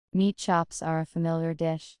Meat chops are a familiar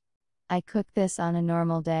dish. I cook this on a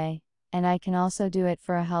normal day, and I can also do it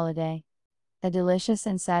for a holiday. A delicious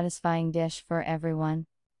and satisfying dish for everyone.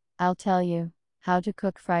 I'll tell you how to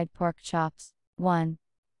cook fried pork chops. 1.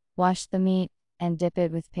 Wash the meat and dip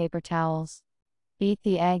it with paper towels. Beat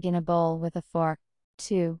the egg in a bowl with a fork.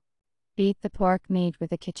 2. Beat the pork meat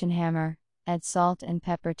with a kitchen hammer. Add salt and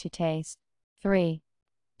pepper to taste. 3.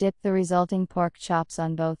 Dip the resulting pork chops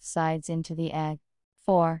on both sides into the egg.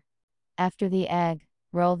 4. After the egg,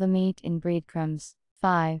 roll the meat in breadcrumbs.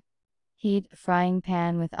 5. Heat a frying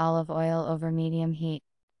pan with olive oil over medium heat.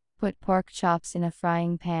 Put pork chops in a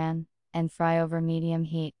frying pan and fry over medium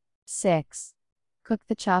heat. 6. Cook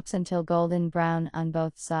the chops until golden brown on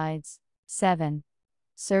both sides. 7.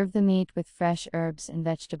 Serve the meat with fresh herbs and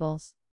vegetables.